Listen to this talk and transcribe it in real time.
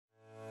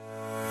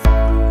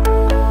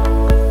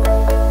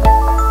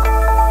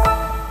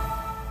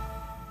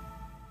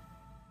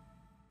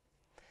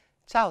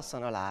Ciao,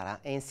 sono Lara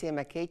e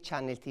insieme a Kate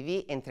Channel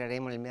TV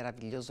entreremo nel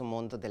meraviglioso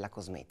mondo della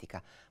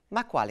cosmetica.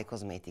 Ma quale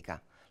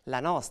cosmetica? La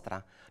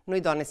nostra.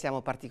 Noi donne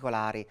siamo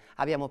particolari,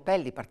 abbiamo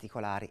pelli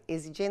particolari,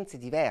 esigenze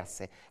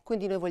diverse,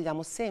 quindi noi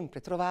vogliamo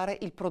sempre trovare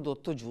il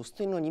prodotto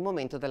giusto in ogni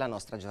momento della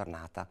nostra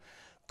giornata.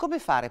 Come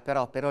fare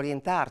però per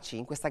orientarci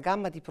in questa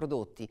gamma di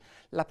prodotti?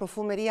 La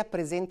profumeria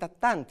presenta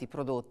tanti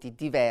prodotti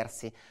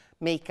diversi,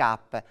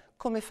 make-up.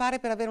 Come fare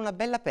per avere una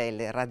bella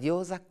pelle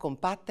radiosa,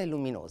 compatta e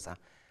luminosa?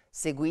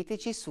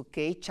 Seguiteci su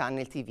Kate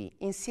Channel TV,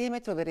 insieme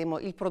troveremo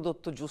il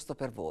prodotto giusto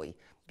per voi.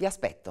 Vi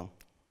aspetto!